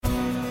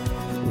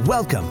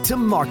Welcome to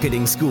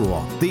Marketing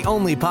School, the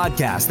only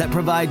podcast that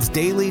provides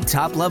daily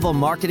top-level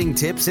marketing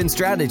tips and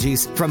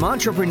strategies from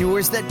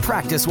entrepreneurs that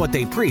practice what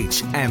they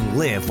preach and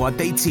live what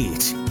they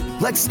teach.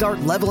 Let's start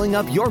leveling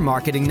up your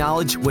marketing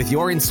knowledge with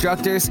your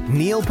instructors,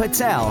 Neil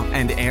Patel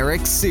and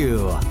Eric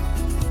Siu.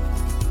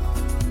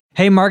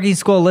 Hey, Marketing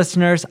School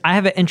listeners, I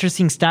have an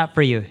interesting stat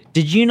for you.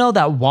 Did you know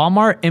that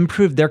Walmart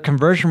improved their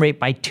conversion rate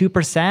by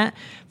 2%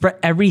 for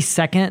every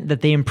second that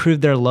they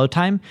improved their load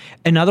time?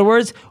 In other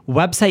words,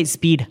 website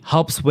speed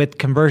helps with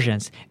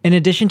conversions. In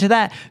addition to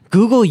that,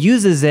 Google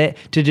uses it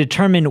to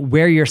determine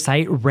where your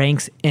site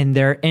ranks in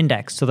their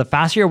index. So the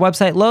faster your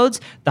website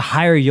loads, the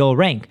higher you'll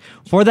rank.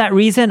 For that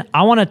reason,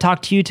 I want to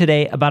talk to you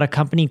today about a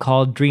company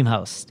called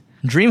DreamHost.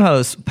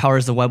 DreamHost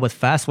powers the web with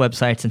fast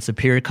websites and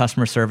superior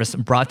customer service,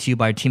 brought to you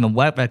by a team of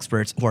web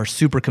experts who are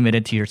super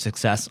committed to your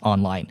success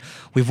online.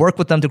 We've worked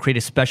with them to create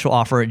a special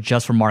offer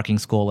just for Marketing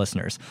School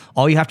listeners.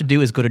 All you have to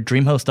do is go to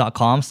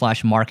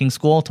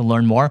dreamhost.com/marketing-school to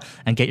learn more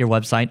and get your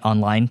website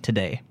online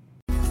today.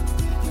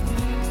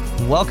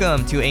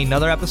 Welcome to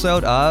another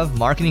episode of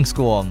Marketing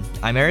School.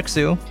 I'm Eric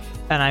Siu.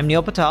 And I'm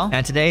Neil Patel.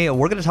 And today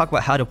we're going to talk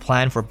about how to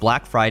plan for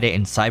Black Friday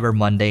and Cyber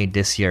Monday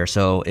this year.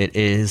 So it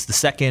is the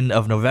 2nd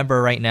of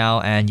November right now,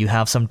 and you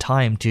have some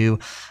time to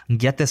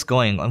get this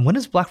going. And when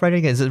is Black Friday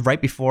again? Is it right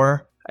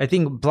before? I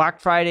think Black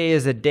Friday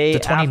is a day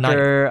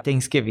after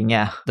Thanksgiving,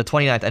 yeah. The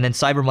 29th, and then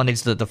Cyber Monday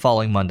is the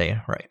following Monday,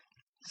 right?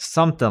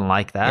 Something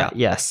like that,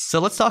 yeah. Yes. So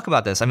let's talk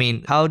about this. I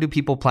mean, how do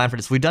people plan for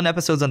this? We've done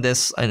episodes on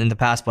this in the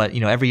past, but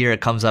every year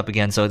it comes up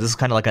again. So this is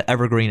kind of like an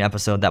evergreen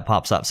episode that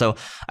pops up. So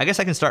I guess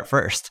I can start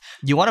first.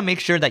 You want to make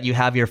sure that you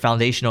have your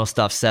foundational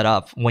stuff set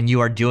up when you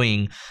are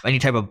doing any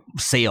type of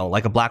sale,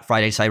 like a Black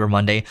Friday, Cyber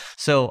Monday.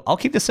 So I'll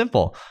keep this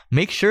simple.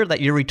 Make sure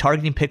that your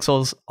retargeting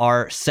pixels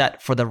are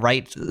set for the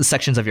right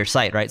sections of your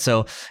site, right?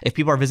 So if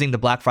people are visiting the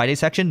Black Friday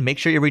section, make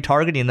sure you're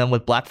retargeting them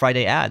with Black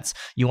Friday ads.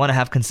 You want to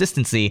have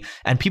consistency,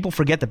 and people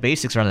forget the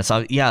basics around this.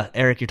 So yeah,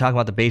 Eric, you're talking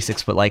about the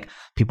basics, but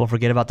people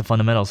forget about the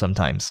fundamentals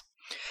sometimes.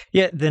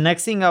 Yeah, the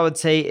next thing I would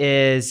say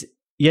is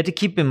you have to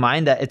keep in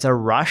mind that it's a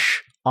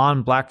rush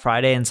on Black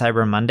Friday and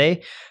Cyber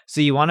Monday.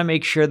 So you want to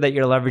make sure that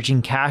you're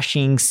leveraging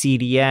caching,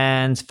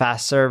 CDNs,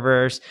 fast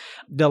servers.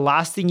 The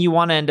last thing you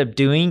want to end up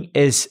doing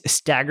is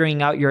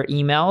staggering out your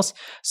emails.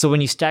 So when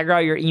you stagger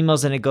out your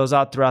emails and it goes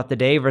out throughout the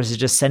day versus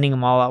just sending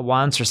them all at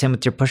once, or same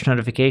with your push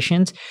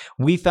notifications,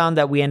 we found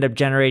that we end up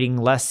generating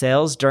less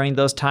sales during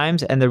those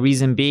times. And the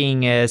reason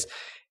being is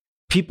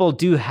people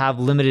do have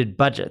limited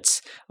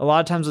budgets. A lot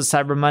of times with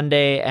Cyber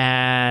Monday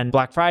and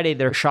Black Friday,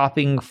 they're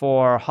shopping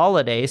for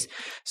holidays.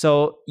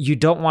 So you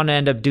don't want to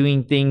end up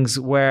doing things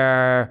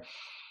where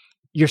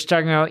you're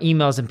staggering out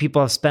emails and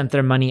people have spent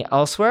their money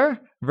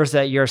elsewhere versus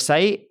at your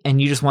site, and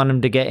you just want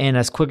them to get in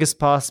as quick as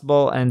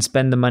possible and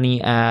spend the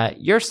money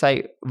at your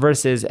site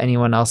versus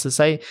anyone else's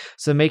site.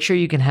 So make sure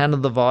you can handle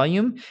the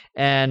volume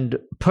and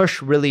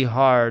push really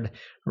hard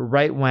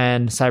right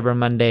when Cyber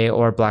Monday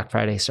or Black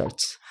Friday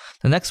starts.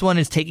 The next one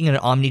is taking an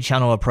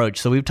omni-channel approach.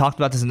 So we've talked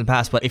about this in the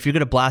past, but if you're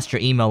going to blast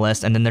your email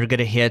list and then they're going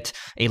to hit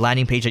a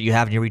landing page that you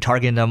have and you're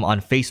retargeting them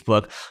on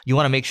Facebook, you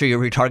want to make sure you're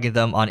retargeting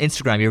them on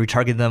Instagram, you're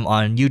retargeting them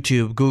on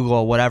YouTube,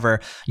 Google, whatever.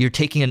 You're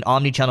taking an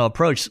omni-channel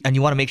approach, and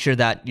you want to make sure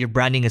that your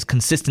branding is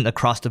consistent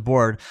across the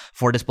board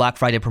for this Black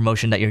Friday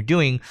promotion that you're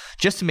doing,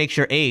 just to make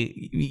sure, A,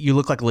 you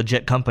look like a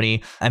legit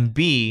company, and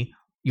B,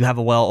 you have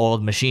a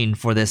well-oiled machine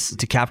for this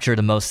to capture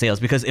the most sales.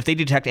 Because if they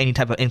detect any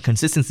type of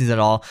inconsistencies at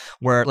all,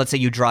 where let's say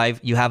you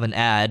have an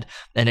ad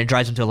and it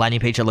drives them to a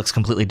landing page that looks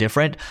completely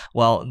different,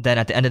 well, then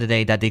at the end of the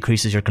day, that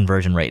decreases your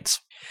conversion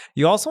rates.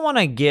 You also want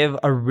to give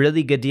a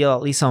really good deal,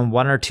 at least on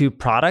one or two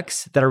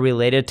products that are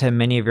related to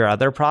many of your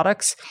other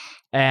products.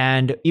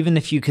 And even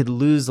if you could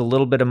lose a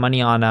little bit of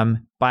money on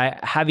them, by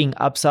having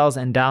upsells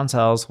and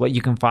downsells, what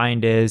you can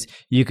find is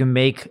you can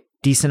make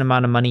decent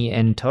amount of money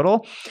in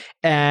total.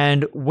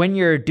 And when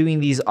you're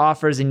doing these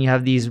offers and you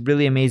have these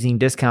really amazing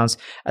discounts,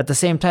 at the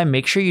same time,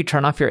 make sure you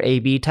turn off your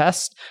A/B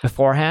test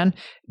beforehand,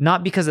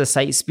 not because of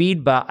site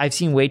speed, but I've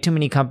seen way too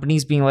many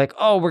companies being like,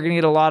 oh, we're going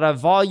to get a lot of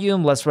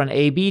volume, let's run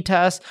A/B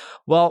tests.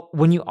 Well,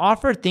 when you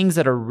offer things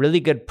at a really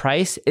good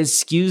price, it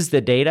skews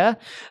the data.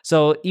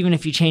 So even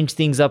if you change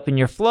things up in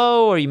your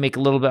flow or you make it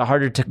a little bit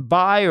harder to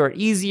buy or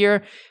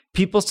easier,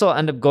 people still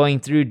end up going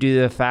through due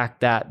to the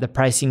fact that the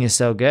pricing is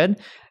so good.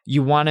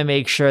 You want to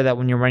make sure that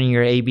when you're running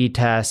your A/B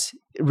tests,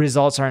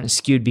 results aren't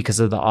skewed because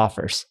of the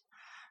offers.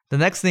 The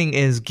next thing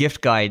is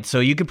gift guides. So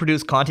you can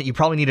produce content. You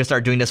probably need to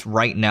start doing this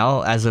right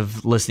now as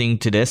of listening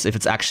to this, if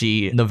it's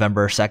actually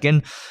November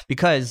 2nd,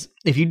 because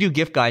if you do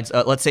gift guides,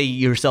 let's say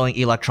you're selling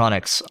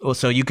electronics.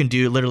 So you can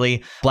do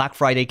literally Black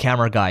Friday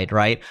camera guide,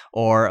 right?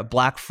 Or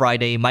Black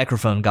Friday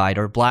microphone guide,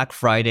 or Black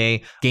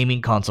Friday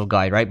gaming console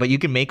guide, right? But you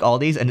can make all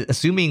these, and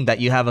assuming that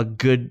you have a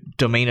good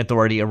domain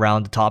authority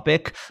around the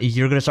topic,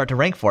 you're going to start to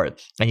rank for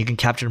it and you can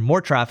capture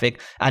more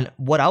traffic. And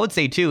what I would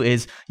say too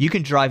is you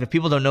can drive, if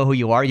people don't know who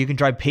you are, you can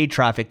drive paid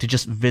traffic to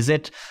just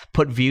visit,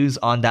 put views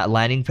on that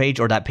landing page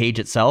or that page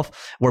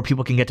itself where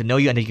people can get to know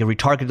you, and you can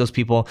retarget those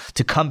people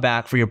to come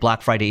back for your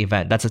Black Friday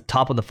event. That's a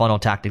top of the funnel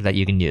tactic that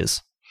you can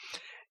use.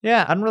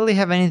 Yeah, I don't really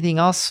have anything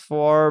else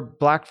for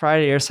Black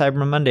Friday or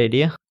Cyber Monday, do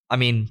you? I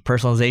mean,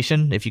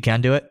 personalization, if you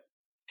can do it.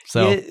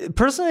 So yeah,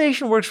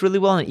 personalization works really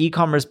well in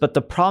e-commerce, but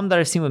the problem that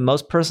I've seen with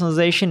most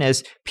personalization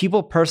is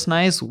people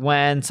personalize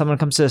when someone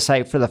comes to the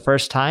site for the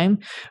first time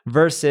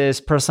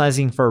versus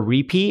personalizing for a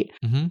repeat.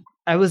 Mm-hmm.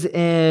 I was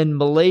in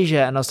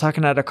Malaysia and I was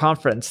talking at a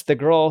conference. The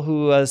girl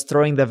who was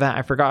throwing the event,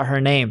 I forgot her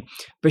name,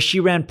 but she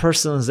ran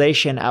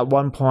personalization at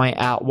one point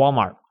at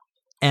Walmart.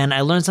 And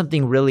I learned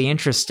something really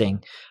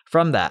interesting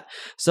from that.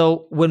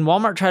 So when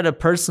Walmart tried to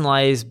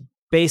personalize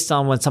based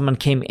on when someone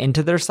came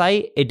into their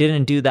site, it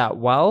didn't do that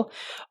well.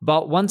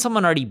 But when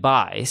someone already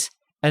buys,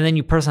 and then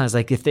you personalize,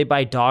 like if they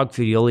buy dog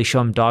food, you only show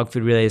them dog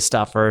food related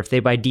stuff. Or if they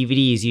buy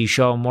DVDs, you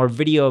show them more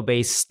video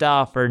based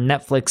stuff or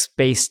Netflix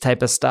based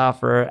type of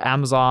stuff or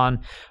Amazon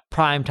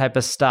Prime type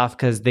of stuff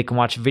because they can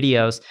watch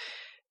videos.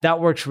 That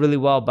works really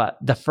well. But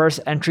the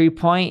first entry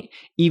point,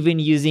 even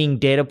using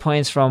data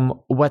points from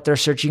what they're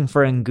searching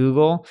for in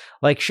Google,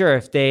 like sure,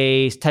 if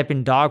they type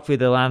in dog food,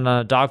 they land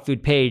on a dog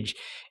food page.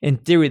 In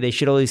theory, they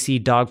should only see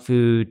dog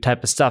food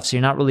type of stuff. So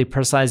you're not really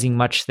personalizing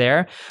much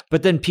there.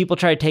 But then people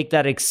try to take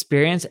that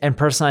experience and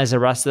personalize the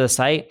rest of the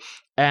site.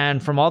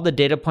 And from all the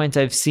data points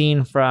I've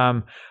seen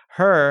from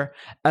her,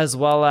 as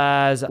well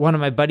as one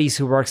of my buddies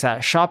who works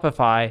at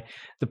Shopify,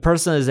 the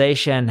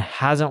personalization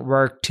hasn't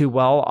worked too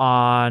well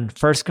on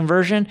first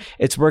conversion.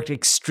 It's worked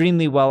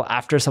extremely well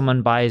after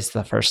someone buys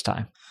the first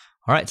time.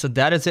 All right, so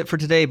that is it for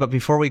today. But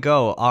before we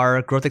go,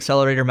 our Growth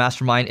Accelerator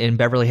Mastermind in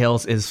Beverly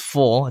Hills is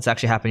full. It's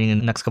actually happening in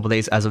the next couple of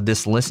days as of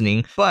this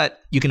listening. But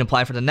you can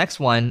apply for the next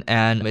one,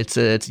 and it's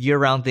a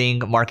year-round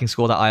thing,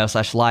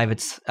 marketingschool.io/live.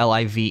 It's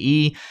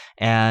LIVE,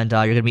 and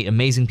you're going to meet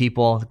amazing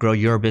people, grow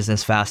your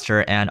business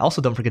faster. And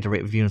also don't forget to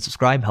rate, review, and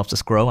subscribe. Helps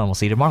us grow, and we'll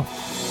see you tomorrow.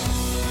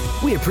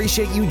 We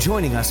appreciate you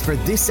joining us for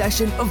this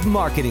session of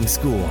Marketing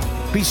School.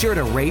 Be sure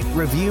to rate,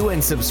 review,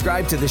 and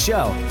subscribe to the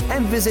show,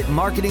 and visit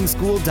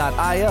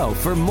marketingschool.io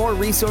for more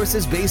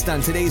resources based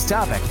on today's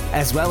topic,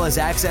 as well as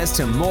access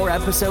to more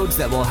episodes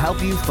that will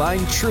help you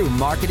find true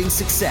marketing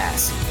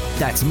success.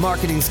 That's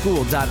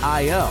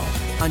marketingschool.io.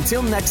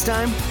 Until next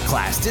time,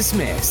 class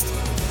dismissed.